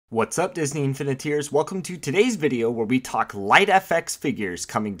What's up, Disney Infiniteers? Welcome to today's video where we talk light FX figures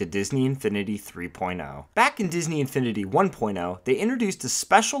coming to Disney Infinity 3.0. Back in Disney Infinity 1.0, they introduced a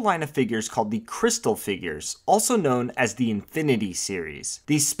special line of figures called the Crystal figures, also known as the Infinity series.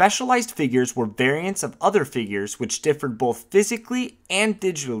 These specialized figures were variants of other figures which differed both physically and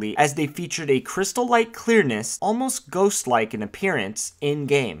digitally, as they featured a crystal-like clearness, almost ghost-like in appearance,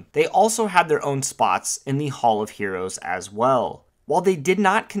 in-game. They also had their own spots in the Hall of Heroes as well. While they did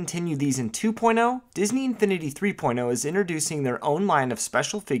not continue these in 2.0, Disney Infinity 3.0 is introducing their own line of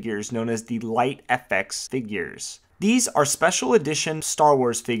special figures known as the Light FX figures. These are special edition Star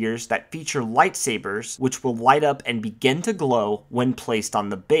Wars figures that feature lightsabers which will light up and begin to glow when placed on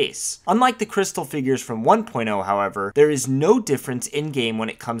the base. Unlike the crystal figures from 1.0, however, there is no difference in-game when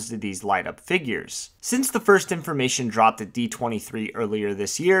it comes to these light-up figures. Since the first information dropped at D23 earlier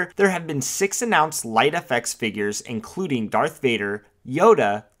this year, there have been 6 announced Light FX figures, including Darth Vader,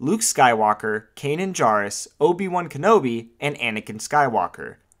 Yoda, Luke Skywalker, Kanan Jarrus, Obi-Wan Kenobi, and Anakin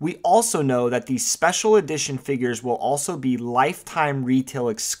Skywalker. We also know that these special edition figures will also be lifetime retail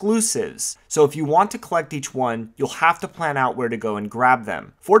exclusives, so if you want to collect each one, you'll have to plan out where to go and grab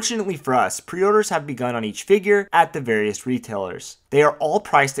them. Fortunately for us, pre-orders have begun on each figure at the various retailers. They are all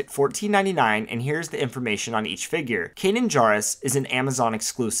priced at $14.99, and here's the information on each figure. Kanan Jarrus is an Amazon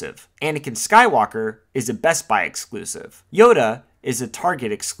exclusive. Anakin Skywalker is a Best Buy exclusive. Yoda is a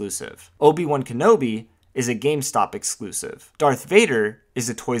Target exclusive. Obi-Wan Kenobi is a GameStop exclusive. Darth Vader is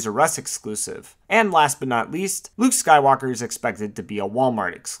a Toys R Us exclusive. And last but not least, Luke Skywalker is expected to be a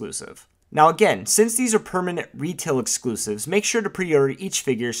Walmart exclusive. Now again, since these are permanent retail exclusives, make sure to pre-order each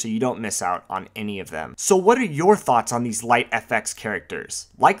figure so you don't miss out on any of them. So what are your thoughts on these Light FX characters?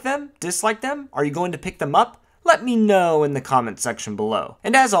 Like them? Dislike them? Are you going to pick them up? Let me know in the comment section below.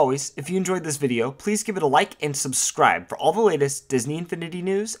 And as always, if you enjoyed this video, please give it a like and subscribe for all the latest Disney Infinity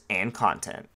news and content.